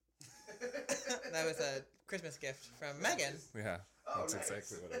That was a Christmas gift from Megan. Yeah, that's nice.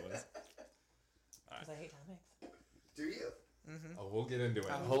 exactly what it was. Because I hate Tom Hanks. Do you? Mm-hmm. Oh, we'll get into it.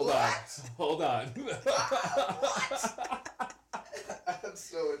 What? Hold on. I'm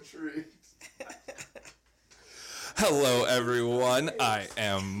so intrigued. Hello, everyone. I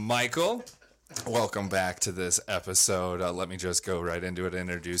am Michael. Welcome back to this episode. Let me just go right into it and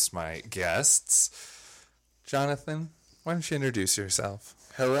introduce my guests. Jonathan, why don't you introduce yourself?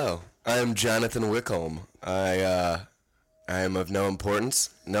 Hello, I'm Jonathan Wickholm. I am of no importance.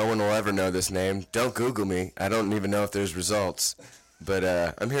 No one will ever know this name. Don't Google me. I don't even know if there's results. But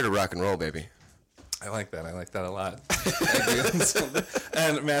I'm here to rock and roll, baby. I like that. I like that a lot. Thank you.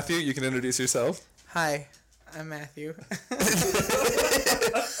 And Matthew, you can introduce yourself. Hi, I'm Matthew.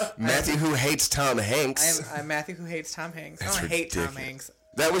 Matthew, who hates Tom Hanks. I'm Matthew who hates Tom Hanks. That's I don't hate Tom ridiculous. Hanks.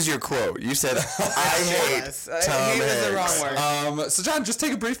 That was your quote. You said, I hate Tom hate Hanks. is the wrong word. So John, just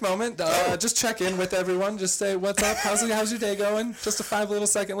take a brief moment. Just check in with everyone. Just say, what's up? How's your day going? Just a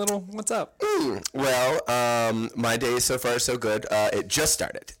 5-second what's up? Well, my day so far so good. It just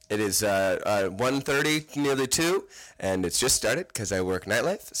started. It is 1:30, nearly 2, and it's just started because I work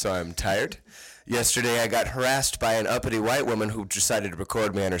nightlife, so I'm tired. Yesterday, I got harassed by an uppity white woman who decided to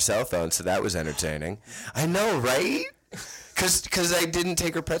record me on her cell phone, so that was entertaining. I know, right? Because I didn't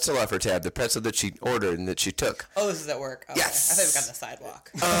take her pretzel off her tab, the pretzel that she ordered and that she took. Oh, this is at work. Okay. Yes. I thought we got on the sidewalk.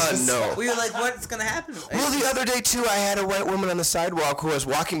 No. We were like, what's going to happen? Well, the other day, too, I had a white woman on the sidewalk who was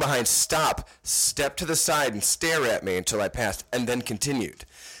walking behind, step to the side and stare at me until I passed, and then continued.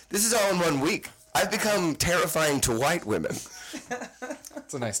 This is all in 1 week. I've become terrifying to white women.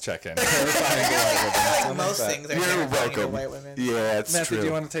 It's a nice check-in. Terrifying to white women. I I like most that. things are You're terrifying to welcome. white women. Yeah, it's Matthew, true. do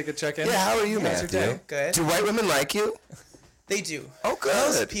you want to take a check-in? Yeah, how are you, How's your Matthew? day? Good. Do white women like you? They do. Oh, good.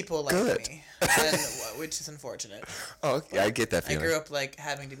 Most people like Good. me, and, which is unfortunate. Oh, okay. I get that I feeling. grew up like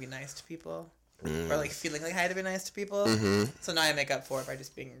having to be nice to people, or like feeling like I had to be nice to people. Mm-hmm. So now I make up for it by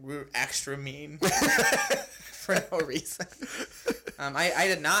just being extra mean for no reason. I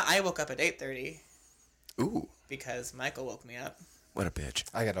did not. I woke up at 8:30 Ooh, because Michael woke me up. what a bitch.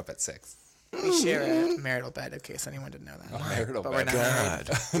 I got up at 6. We share a marital bed, in case anyone didn't know that. Marital But bed. we're not married.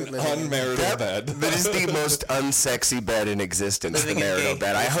 God. We're living in- Unmarital bed. That is the most unsexy bed in existence, the Living in marital gay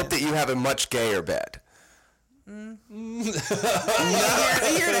bed. I hope that you have a much gayer bed. a year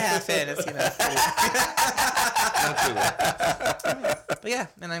and a half in, it's But yeah,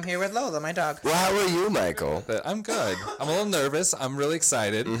 and I'm here with Lola, my dog. Well, how are you, Michael? I'm good. I'm a little nervous. I'm really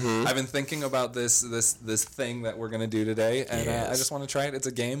excited. Mm-hmm. I've been thinking about this thing that we're gonna do today, and I Yes. just want to try it. It's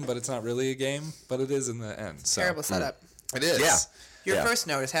a game, but it's not really a game, but it is in the end. So. Terrible setup. It is. Yeah. Your Yeah. first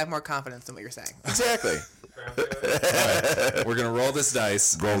note is have more confidence in what you're saying. Exactly. All right. We're gonna roll this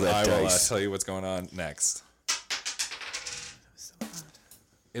dice. Roll and that I will dice. tell you what's going on next. So odd.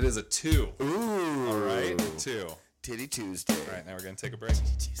 It is a 2. Ooh. All right, 2. Titty Tuesday. All right, now we're going to take a break.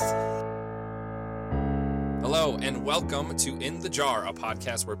 Hello, and welcome to In the Jar, a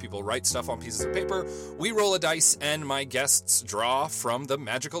podcast where people write stuff on pieces of paper, we roll a dice, and my guests draw from the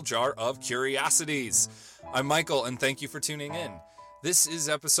magical jar of curiosities. I'm Michael, and thank you for tuning in. This is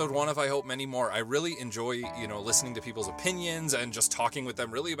episode 1 of I Hope Many More. I really enjoy, listening to people's opinions and just talking with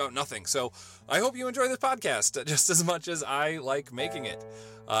them really about nothing. So I hope you enjoy this podcast just as much as I like making it.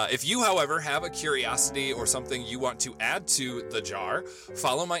 If you, however, have a curiosity or something you want to add to the jar,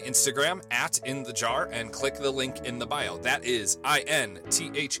 follow my Instagram @InTheJar and click the link in the bio. That is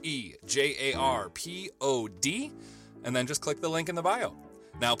INTHEJARPOD, and then just click the link in the bio.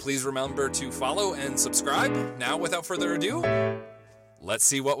 Now, please remember to follow and subscribe. Now, without further ado, let's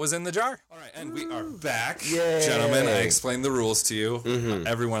see what was in the jar. All right, and we are back. Yay. Gentlemen, I explained the rules to you. Mm-hmm.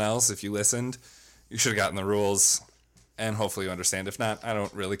 Everyone else, if you listened, you should have gotten the rules. And hopefully you understand. If not, I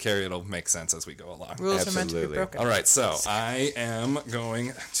don't really care. It'll make sense as we go along. Rules are meant to be Absolutely. broken. All right, so I am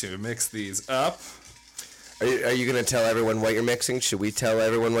going to mix these up. Are you going to tell everyone what you're mixing? Should we tell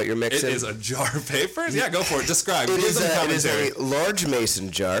everyone what you're It mixing? is a jar of papers. Yeah, go for it. Describe. It Give is some a commentary. large mason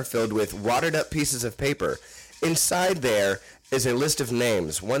jar filled with watered up pieces of paper. Inside there is a list of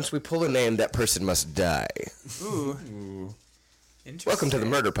names. Once we pull a name, that person must die. Ooh. Interesting. Welcome to the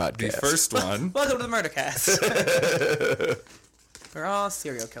Murder The Podcast. first one. Welcome to the Murdercast. We're all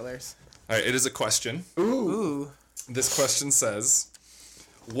serial killers. All right, it is a question. Ooh. This question says,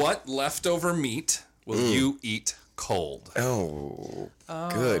 what leftover meat will you eat cold? Oh,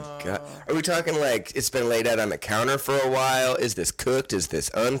 good God. Are we talking like it's been laid out on the counter for a while? Is this cooked? Is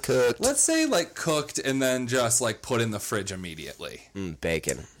this uncooked? Let's say like cooked and then just like put in the fridge immediately.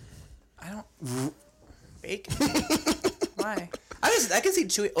 Bacon. I don't... Bacon? Why? I can see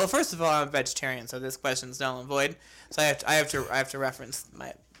chewy... Well, first of all, I'm a vegetarian, so this question's null and void. So I have to reference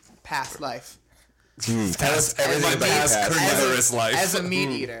my past life. Tell us everything My about dad's your past. carnivorous life. As a meat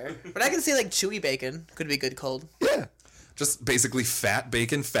eater. But I can see like chewy bacon could be good cold. Yeah. Just basically fat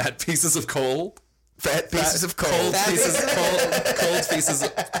bacon, fat pieces of coal. Fat pieces of coal. Fat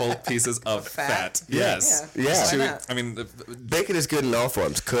Cold pieces of fat. Yeah. Yes. Yeah. Why Chewy- not? I mean, Bacon is good in all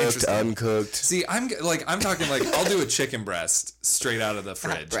forms. Cooked, Interesting. uncooked. see, I'm talking like I'll do a chicken breast straight out of the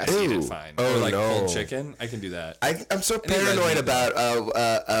fridge and breast. eat it Ooh. fine. Oh, or like no. cold chicken, I can do that. I'm so red paranoid meat, about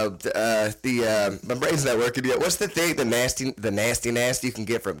my brain's not working yet. What's the thing? The nasty you can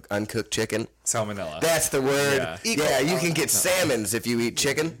get from uncooked chicken. Salmonella. That's the word. Yeah. Yeah, you can get salmons if you eat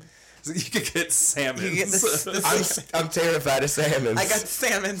chicken. You could get salmon. You get the I'm terrified of salmons. I got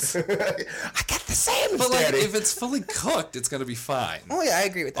salmons. I got the salmons, But like, Daddy. if it's fully cooked, it's gonna be fine. Oh yeah, I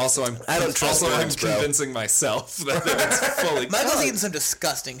agree with that. Also, I don't trust I'm worms, bro. convincing myself that it's fully Michael's cooked. eating some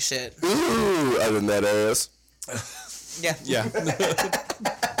disgusting shit. Ooh, other than that ass. Yeah. Yeah.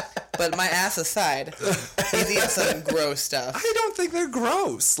 But my ass aside, he's eating some gross stuff. I don't think they're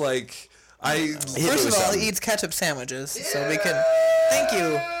gross. Like, First of all, he eats ketchup sandwiches, so we can. Thank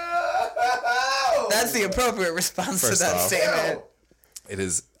you. That's the appropriate response First to that off- statement. it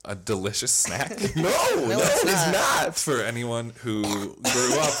is a delicious snack. No, it's it is not. not. For anyone who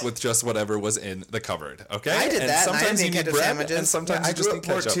grew up with just whatever was in the cupboard, okay? I did and that, and I sometimes didn't you eat need ketchup bread, sandwiches. and sometimes I you just grew need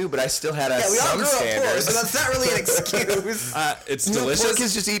up poor ketchup. too, but I still had Yeah, we all some grew up poor, standards. so that's not really an excuse. It's No, poor delicious.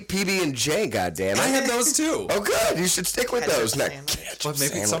 kids just eat PB and J. Goddamn I it! had those too. Oh, good. You should stick with Ketchup those. Not sandwich. ketchup But maybe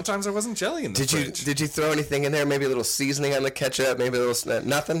sandwich. sometimes there wasn't jelly in the fridge. Did you throw anything in there? Maybe a little seasoning on the ketchup. Maybe a little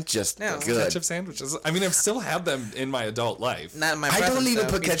nothing. Just No. good. Ketchup sandwiches. I mean, I've still had them in my adult life. Not in my I don't presence, even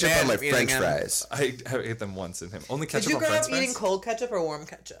though. put He's ketchup banned on my from eating French them. fries. I have ate them once in him. Only ketchup Did you on grow French up fries. eating cold ketchup or warm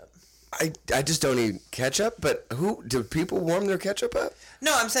ketchup? I just don't eat ketchup. But do people warm their ketchup up?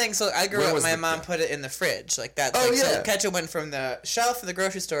 No, I'm saying so. I grew Where up. was My the- mom put it in the fridge, like that. Oh, like, yeah. So ketchup went from the shelf of the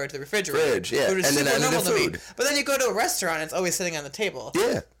grocery store to the refrigerator. Fridge, yeah. Which is And then super under the normal to me. food. But then you go to a restaurant, it's always sitting on the table.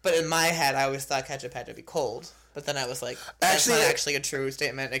 Yeah. But in my head, I always thought ketchup had to be cold. But then I was like, that's Actually, not I- actually a true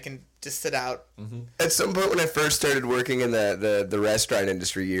statement. It can just sit out. At some point when I first started working in the restaurant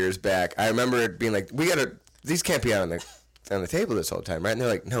industry years back, I remember it being like, these can't be on the table this whole time, right? And they're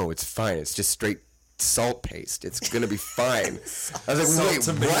like, no, it's fine. It's just straight salt paste. It's gonna be fine. I was Salt like, wait,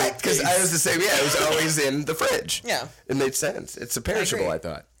 tomato what? Because I paste. was the same. Yeah, it was always in the fridge. Yeah. It made sense. It's a perishable, agree. I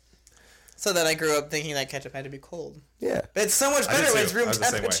thought. So then I grew up thinking that ketchup had to be cold. Yeah. But it's so much I did better when too. it's room I was the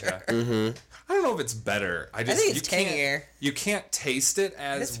same way, temperature. yeah. Mm-hmm. I don't know if it's better. I just think it's you can't- tangier. You can't taste it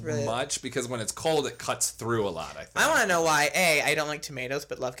as It's really- much because when it's cold, it cuts through a lot. I think. I want to know why A, I don't like tomatoes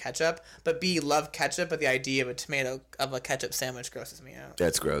but love ketchup, but B, love ketchup, but the idea of a ketchup sandwich grosses me out.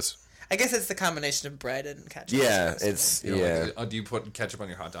 That's gross. I guess it's the combination of bread and ketchup. Yeah, that grosses it's me. You know, yeah. like, do you put ketchup on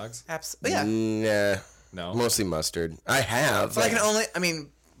your hot dogs? Absolutely. Yeah. Nah, No. mostly mustard. I have. But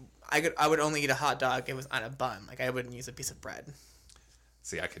I would only eat a hot dog if it was on a bun. Like I wouldn't use a piece of bread.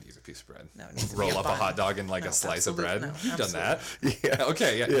 See, I could use a piece of bread. No, it needs to be Roll a up a bun. hot dog in like No, a slice of absolutely- bread. no, You've done that. Yeah.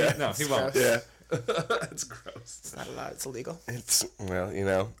 Okay, yeah. Yeah. No, he won't. Yeah. It's gross. It's not allowed. It's illegal. It's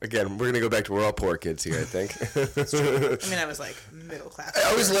again, we're gonna go back to we're all poor kids here. I think. I mean, I was like middle class. I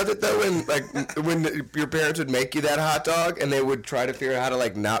always loved it though when your parents would make you that hot dog and they would try to figure out how to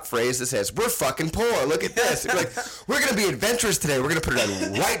like not phrase this as "we're fucking poor." Look at this. They're like, "We're gonna be adventurous today. We're gonna put it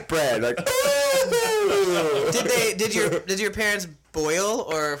on white bread." Like, Did your parents boil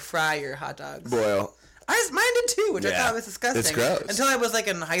or fry your hot dogs? boil? Mine did too, which I Yeah. thought was disgusting. It's gross. Until I was like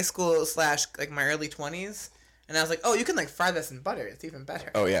in high school / like my early 20s, and I was like, oh, you can like fry this in butter. It's even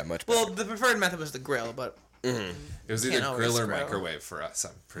better. Oh yeah, much better. Well, the preferred method was the grill, but It was either Can't always grill or grill. microwave for us.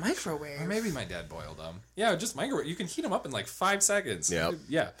 I'm pretty Microwave? Sure. Or maybe my dad boiled them. Yeah, just microwave. You can heat them up in like 5 seconds. Yep.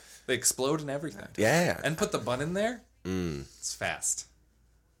 Yeah. They explode and everything. Yeah. And put the bun in there. It's fast.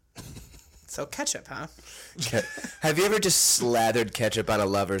 so ketchup, huh? Have you ever just slathered ketchup on a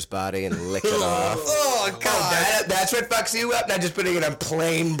lover's body and licked it off? Oh God! That's what fucks you up. Not just putting it on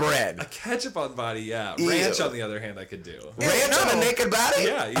plain bread. Ketchup on body, yeah. Ew. Ranch, on the other hand, I could do. Ranch on a naked body?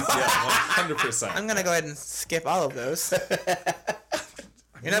 Yeah, 100%. I'm gonna go ahead and skip all of those.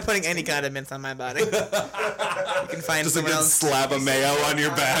 You're not putting any condiments on my body. You can find Just a someone good else. slab of mayo on your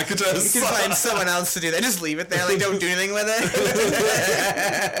back. You Just can find someone else to do that. Just leave it there. Like, don't do anything with it.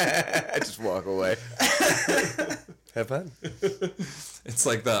 I just walk away. Have fun. It's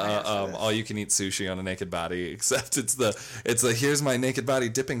like the all you can eat sushi on a naked body, except it's the here's my naked body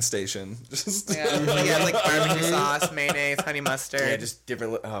dipping station. Just Yeah, like barbecue sauce, mayonnaise, honey mustard. Yeah, just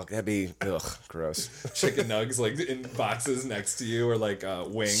different. Oh, that'd be gross. chicken nugs like in boxes next to you, or like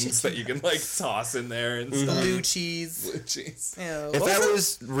wings that you can like toss in there and stuff. Blue cheese. Blue cheese. Ew. If I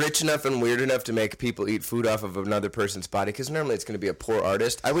was rich enough and weird enough to make people eat food off of another person's body, because normally it's going to be a poor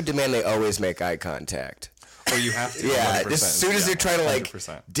artist, I would demand they always make eye contact. Or you have to. Yeah, 100%. as soon as they're trying to like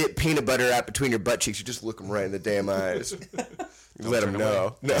 100%. dip peanut butter out between your butt cheeks, you just look them right in the damn eyes. Let them Turn know.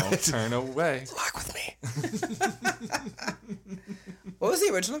 away. No, Don't turn away. lock with me. What was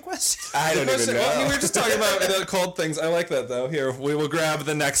the original question? I don't even know. Well, we were just talking about the cold things. I like that though. Here, we will grab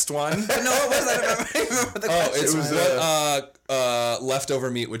the next one. No, what was I don't remember what the question It's was. what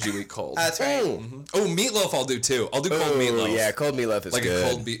leftover meat would you eat cold? That's right. Oh, meatloaf I'll do too. I'll do cold Oh, meatloaf. yeah, cold meatloaf is Like good. a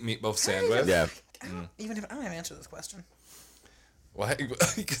cold meatloaf sandwich. Yeah. Even if I don't have an answer to this question. Why?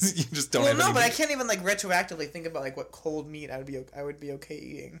 Because you just don't Well, have no, any but I meat. can't even like retroactively think about like what cold meat I would be okay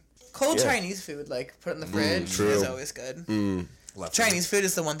eating. Cold Yeah. Chinese food, like put it in the fridge, true. is always good. Leftover. Chinese food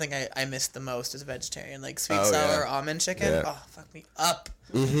is the one thing I miss the most as a vegetarian. Like sweet Oh, sour yeah. almond chicken. Yeah. Oh, fuck me up.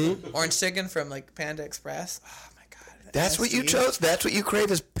 Orange chicken from like Panda Express. Oh my god. That's what you chose? That's what you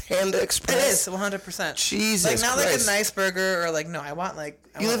crave is Panda It Express? is 100%. Jesus Like not Christ. like a nice burger or like no. I want like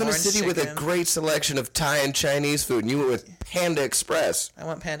I You want live in a orange city with a chicken. great selection of Thai and Chinese food, and you went with Panda Express. I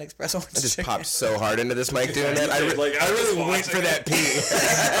want Panda Express orange I just chicken. popped so hard into this mic doing that. I really went for that pee.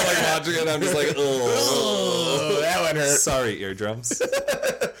 I'm like watching it. I'm just like, oh, that one hurt. sorry, eardrums.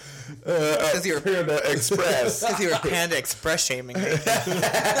 Because you were Panda Express. Because you were Panda Express shaming me.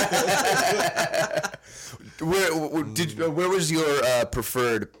 Where was your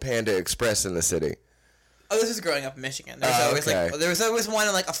preferred Panda Express in the city? Oh, this was growing up in Michigan. There was always okay. like there was always one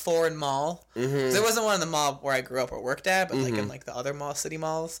in like a foreign mall. There wasn't one in the mall where I grew up or worked at, but like in like the other mall, city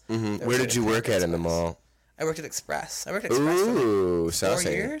malls. There was, Where like, did you a work Panda at in the Express. mall? I worked at Express. I worked at Express for Ooh, 4 South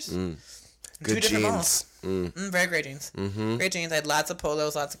End. years. In Good 2 different jeans. malls. Very great jeans. Great jeans. I had lots of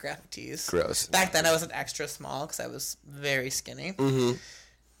polos, lots of graphic tees. Gross. Back then, I was an extra small because I was very skinny. A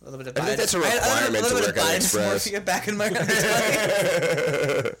little bit of I think that's a I had requirement to little work bit of at body Express. dysmorphia back in my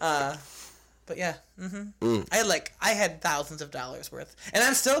underbelly. But yeah, I had thousands of dollars worth, and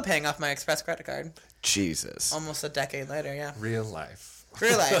I'm still paying off my Express credit card Jesus. almost a decade later. Yeah, Real life.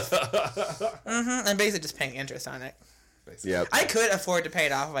 real life. I'm basically just paying interest on it. Yep. I could afford to pay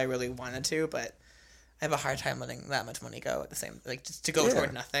it off if I really wanted to, but I have a hard time letting that much money go at the same, like just to go Yeah.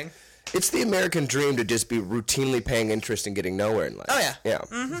 toward nothing. It's the American dream to just be routinely paying interest and getting nowhere in life. Oh, yeah. Yeah.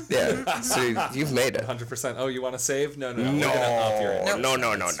 Yeah. So you've made it. 100%. Oh, you want to save? No. We're gonna up your interest. No.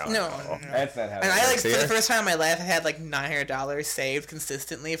 No. That's not how And I like for the here. first time in my life, I had like $900 saved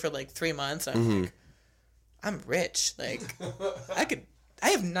consistently for like 3 months. I'm like, I'm rich. Like, I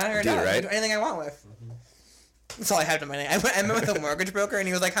have $900 Dude, right? to do anything I want with. That's all I have to money. I met with a mortgage broker, and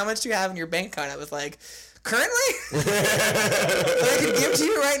he was like, "How much do you have in your bank account?" I was like, "Currently, what I could give to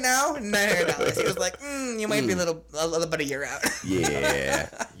you right now, $900." He was like, "You might be a little bit a year out." Yeah.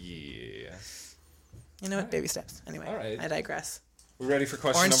 Yeah. You know what? Baby steps. Anyway, All right. I digress. We ready for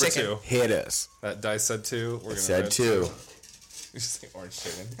question Orange number chicken. 2? Hit us. That dice said 2. We're gonna Said grab 2. You just say orange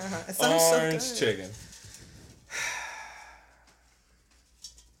chicken. It sounds so Orange good. chicken.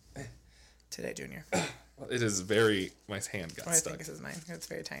 Today, Junior. It is very. My hand got I stuck. think this is mine. It's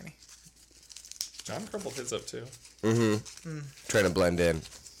very tiny. John crumbled his up too. Trying to blend in.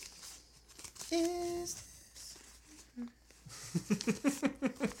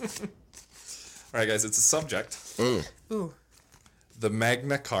 All right, guys. It's a subject. Ooh. The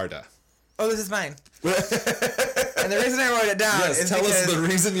Magna Carta. Oh, this is mine. And the reason I wrote it down Yes. is Tell us because the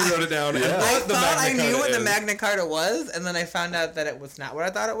reason you wrote it down. And I what the thought Magna I knew Carta what the is. Magna Carta was, and then I found out that it was not what I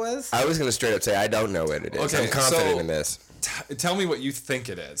thought it was. I was going to straight up say I don't know what it is. Okay, I'm confident so- in this. Tell me what you think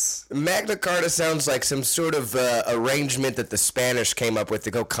it is. Magna Carta sounds like some sort of arrangement that the Spanish came up with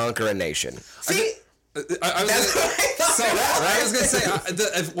to go conquer a nation. See, I was that's gonna, what I thought. so, it was. I was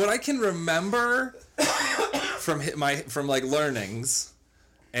gonna say what I can remember from like learnings,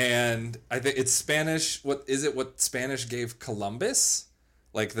 and I think it's Spanish. What is it? What Spanish gave Columbus?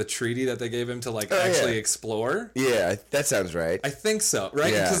 Like the treaty that they gave him to like actually yeah. explore. Yeah, that sounds right. I think so,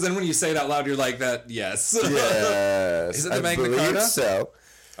 right? Yeah. Because then when you say it out loud, you're like that. Yes. Yes. Is it the I Magna believe Carta? So.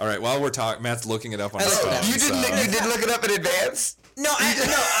 All right. While we're talking, Matt's looking it up on his looked it phone. up. You didn't so- look it up in advance? No,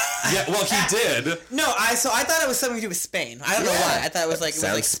 Yeah. Well, he did. so I thought it was something to do with Spain. I don't know why. I thought it was like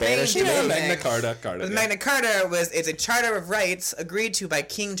Sounds Spain. Spanish to me. doing Magna things. Carta. The yeah. Magna Carta it's a charter of rights agreed to by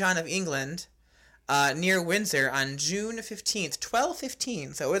King John of England near Windsor on June 15th,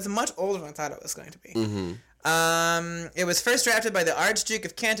 1215. So it was much older than I thought it was going to be. It was first drafted by the Archduke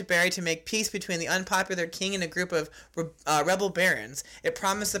of Canterbury to make peace between the unpopular king and a group of rebel barons. It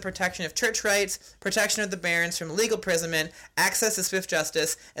promised the protection of church rights, protection of the barons from legal imprisonment, access to swift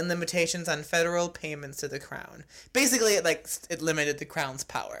justice, and limitations on federal payments to the crown. Basically, it limited the crown's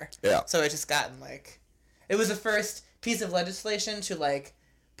power. Yeah. So it just gotten it was the first piece of legislation to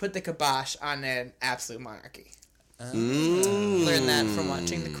put the kibosh on an absolute monarchy. Learned that from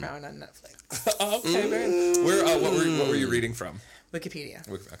watching The Crown on Netflix. Okay, man. What were you reading from? Wikipedia.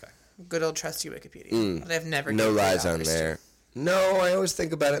 Okay. Good old trusty Wikipedia. But I've never No given lies on $3 to. there. No, I always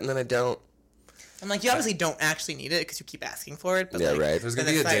think about it and then I don't. I'm like, you obviously don't actually need it because you keep asking for it. But Yeah, right. There's going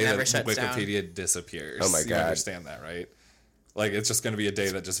then to be the a site day never that shuts down. Wikipedia disappears. Oh my You God. understand that, right? It's just going to be a day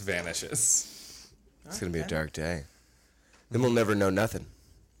that just vanishes. It's going to be a dark day. Then we'll never know nothing.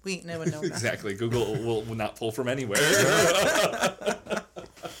 We never know. Exactly. Google will not pull from anywhere.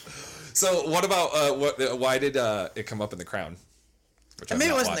 So what about why did it come up in The Crown? Which I've Maybe it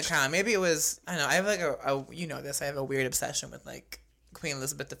not wasn't watched. The Crown. Maybe it was. I don't know. I have you know this. I have a weird obsession with Queen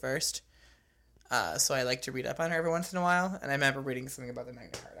Elizabeth I. So I like to read up on her every once in a while. And I remember reading something about the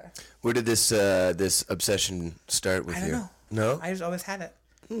Magna Carta. Where did this obsession start with I don't you? know. No? I just always had it.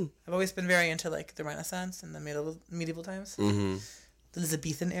 I've always been very into the Renaissance and the medieval times. Mm-hmm. The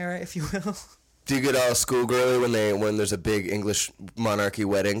Elizabethan era, if you will. Do you get all schoolgirly when there's a big English monarchy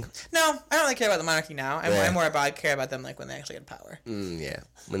wedding? No, I don't really care about the monarchy now. Yeah. I'm more care about them when they actually had power. Yeah,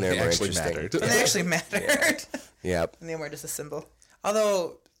 when they're They more actually interesting. mattered. When they actually mattered. Yep. And they were just a symbol.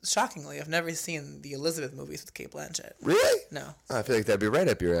 Although, shockingly, I've never seen the Elizabeth movies with Kate Blanchett. Really? No. Oh, I feel like that'd be right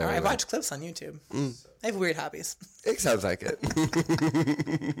up your alley. I watch clips on YouTube. I have weird hobbies. It sounds like it.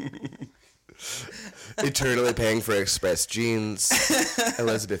 Eternally paying for express jeans.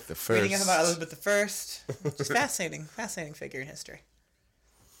 Elizabeth I. Reading up about Elizabeth I. Just fascinating figure in history.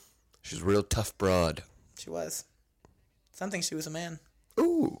 She's a real tough broad. She was. Some think she was a man,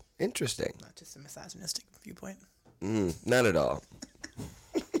 Ooh, interesting. not just a misogynistic viewpoint. Not at all.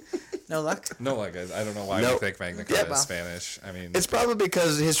 No luck. No, I don't know why Nope. we think Magna Carta well. is Spanish. I mean, It's probably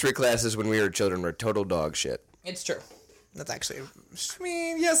because history classes when we were children were total dog shit. It's true. That's actually. I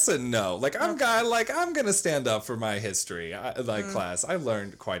mean, yes and no. I'm gonna stand up for my history class. I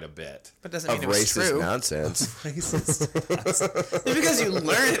learned quite a bit. But doesn't Of mean it was racist true. nonsense. Racist. Just because you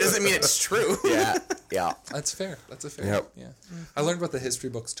learn it doesn't mean it's true. Yeah. That's fair. That's a fair. Yep. Yeah. I learned what the history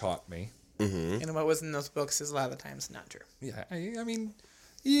books taught me. And what was in those books is a lot of the times not true. Yeah. I mean,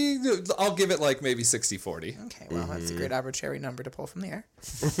 I'll give it maybe 60-40. Okay, well, that's a great arbitrary number to pull from the air.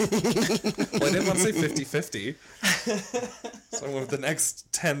 Well, I didn't want to say 50-50. So I went with the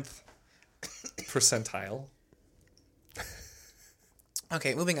next 10th percentile.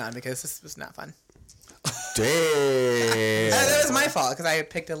 Okay, moving on because this was not fun. Damn. That was my fault because I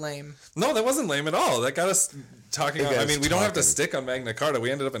picked a lame. No, that wasn't lame at all. That got us talking. It got I us mean, we don't have to talking. stick on Magna Carta.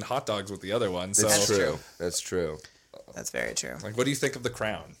 We ended up in hot dogs with the other one. So, That's true. That's true. That's very true. what do you think of The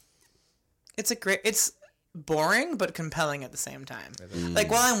Crown? It's boring but compelling at the same time.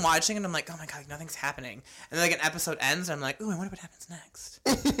 While I'm watching it, I'm like, oh my god, nothing's happening. And then an episode ends, and I'm like, ooh, I wonder what happens next.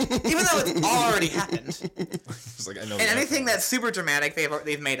 Even though it's already happened. Just I know. And anything that's super dramatic,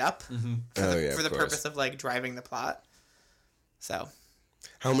 they've made up Oh yeah. for the of course. purpose of driving the plot. So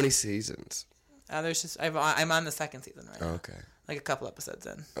How many seasons? there's just I'm on the second season right now. Okay. A couple episodes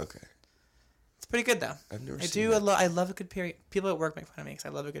in. Okay. It's pretty good though. I've never I seen do. that. I love a good period. People at work make fun of me because I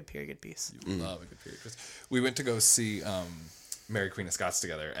love a good period piece. Love a good period. We went to go see Mary Queen of Scots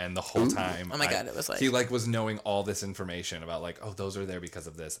together, and the whole time, Oh my God, it was he was knowing all this information about oh, those are there because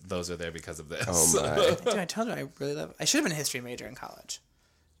of this, those are there because of this. Oh my. Dude, I told you I really love. I should have been a history major in college.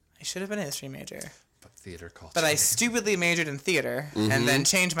 I should have been a history major, But theater culture. but I stupidly majored in theater and then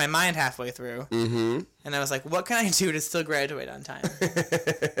changed my mind halfway through. Mm-hmm. And I was like, "What can I do to still graduate on time?"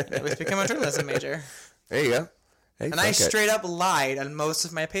 And I was become a journalism major, There you go. Hey, and I straight up lied on most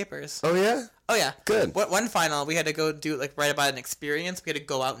of my papers. Oh yeah. Oh yeah, Good. One final, we had to go do write about an experience. We had to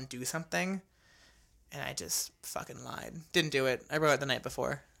go out and do something, and I just fucking lied. Didn't do it. I wrote it the night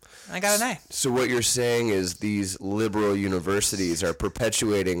before. And I got an A. So what you're saying is these liberal universities are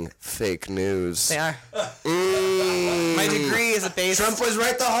perpetuating fake news. They are. My degree is based. Trump was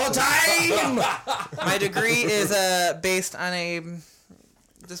right the whole time. My degree is based on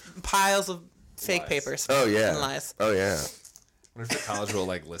just piles of fake Lies. papers. Oh yeah. And lies. Oh yeah. I wonder if the college will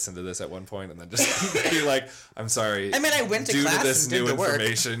listen to this at one point and then just be like, "I'm sorry. I mean, I went to due class to this and did new the work."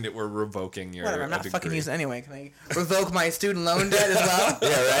 information, we're revoking your Whatever. I'm not degree." fucking using it anyway. Can I revoke my student loan debt as well? Yeah,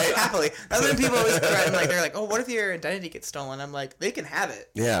 right? Happily. That's when people always threaten. They're like, "Oh, what if your identity gets stolen?" I'm like, "They can have it.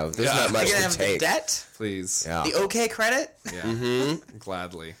 Yeah. There's Yeah. not They much can to have the take. debt, Please. Yeah. the OK credit. Yeah.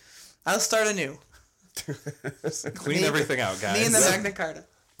 Gladly. I'll start anew." Clean everything out, guys. Me and the Magna Carta.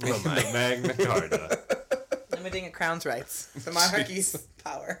 The Magna Carta. Limiting a crown's rights. The monarchy's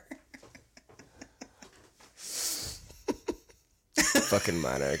power. Fucking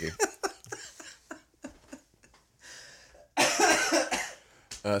monarchy.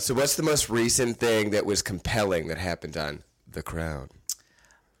 So what's the most recent thing that was compelling that happened on The Crown?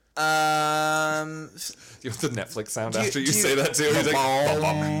 You have the Netflix sound after you say that too. He's like,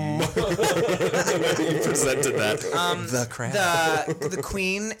 you presented that. The Crown. The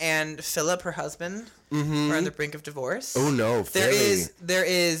Queen and Philip, her husband, were on the brink of divorce. Oh no, There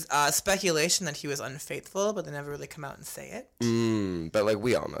is speculation that he was unfaithful, but they never really come out and say it. But like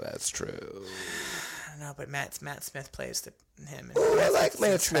we all know that's true. I don't know, but Matt Smith plays him. I like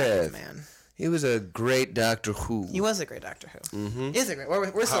Matt Smith. Man. He was a great Doctor Who. He was a great Doctor Who. He is a great.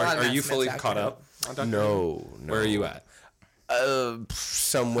 We're still on Are Matt you Smith's fully Doctor caught Who. up on Doctor Who? No. Where are you at?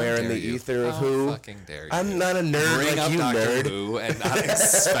 Somewhere in the you? ether of How Who. fucking dare you. I'm not a nerd Bring like up you, Doctor nerd. Who and not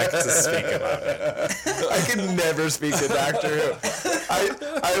expect to speak about it. I can never speak to Doctor Who.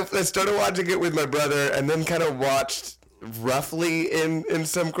 I started watching it with my brother and then kind of watched roughly in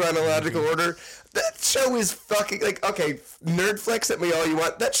some chronological order. That show is fucking, like, okay, nerd flex at me all you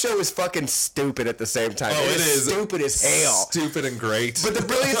want. That show is fucking stupid at the same time. Oh, it is. Stupid as hell. Stupid and great. But the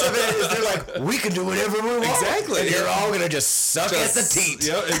brilliance of it is they're like, we can do whatever we want. Exactly. And you're all going to just suck at the teat.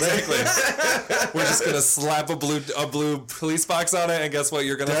 Yep, exactly. We're just going to slap a blue police box on it, and guess what?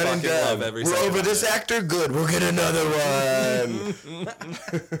 You're going to Done and fucking done. love every We're second over of this it. actor. Good. We'll get another one.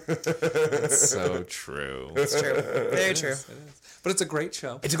 It's so true. It's true. Very true. But it's a great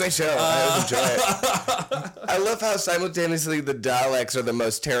show. It's a great show. I enjoy it. I love how simultaneously the Daleks are the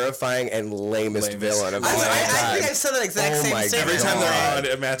most terrifying and lamest villain of all I time. think I said that exact Oh same my statement. Every time God.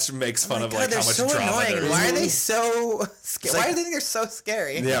 they're on, a match makes fun of God, like they're how much so drama annoying. there is. Why are they so scary? Why do they think they're so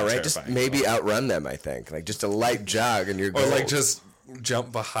scary? Yeah, right. Just Terrifying. maybe outrun them. I think like just a light jog and you're Or gold. like just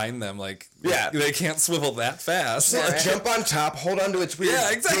jump behind them. Like Yeah. they can't swivel that fast. Yeah, jump on top, hold on to its weird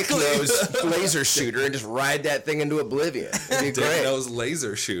Yeah, exactly. dick nose laser shooter, and just ride that thing into oblivion. It'd be Dick great. nose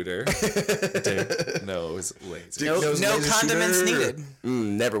laser shooter. Dick nose laser. No, Nose no laser condiments shooter. needed.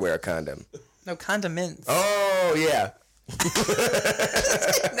 Never wear a condom. No condiments. Oh yeah,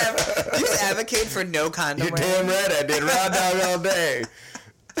 Never. Do you advocate for no condom? you're wearing? damn right. I did raw dog all day.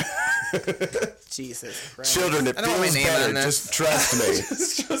 Jesus Christ. Children, it I don't want feels my name better. on this. Just trust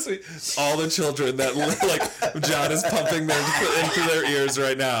me. Trust me, all the children that like John is pumping them into their ears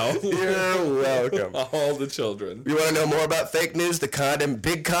right now. You're welcome. All the children. You want to know more about fake news? The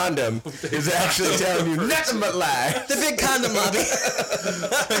big condom, is actually telling you nothing but lies. The big condom lobby.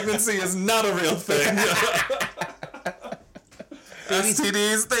 Pregnancy is not a real thing.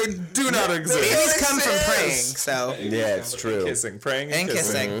 STDs, they do not exist. Babies come from praying, so. Yeah, it's true. Kissing, praying, And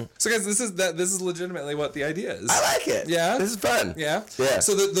kissing. So, guys, this is legitimately what the idea is. I like it. Yeah? This is fun. Yeah. Yeah.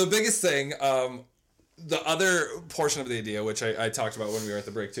 So the biggest thing, the other portion of the idea, which I talked about when we were at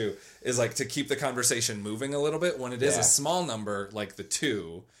the break too, is like to keep the conversation moving a little bit. When it is a small number, like the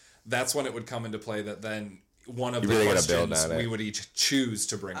 2, that's when it would come into play that then one of the really gotta build questions on it. we would each choose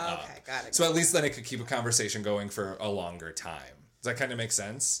to bring up. Okay, got it. So at least then it could keep a conversation going for a longer time. Does that kind of make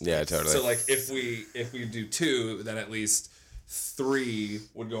sense? Yeah, totally. So like if we do 2, then at least 3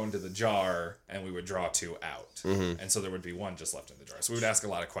 would go into the jar and we would draw 2 out. Mm-hmm. And so there would be 1 just left in the jar. So we would ask a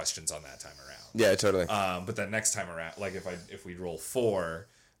lot of questions on that time around. Yeah, totally. But then next time around, like if we roll 4,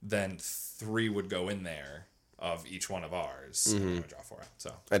 then 3 would go in there of each one of ours. And then we would draw 4 out.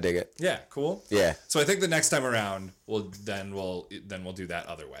 So I dig it. yeah, cool. Yeah. So I think the next time around we'll do that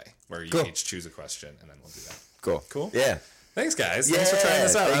other way where you Cool. each choose a question and then we'll do that. Cool. Cool. Yeah. Thanks, guys. Thanks for trying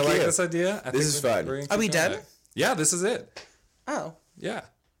this out. I thank like you. this idea. This is fun. Are we done? Yeah, this is it. Oh. Yeah.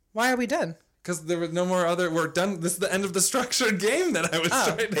 Why are we done? Because there were no more other. We're done. This is the end of the structured game that I was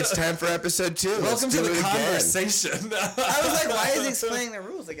trying to. It's time for episode 2. Let's Welcome to do the it again. conversation. I was like, why is he explaining the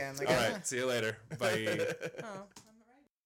rules again? Like, All right. See you later. Bye. Oh.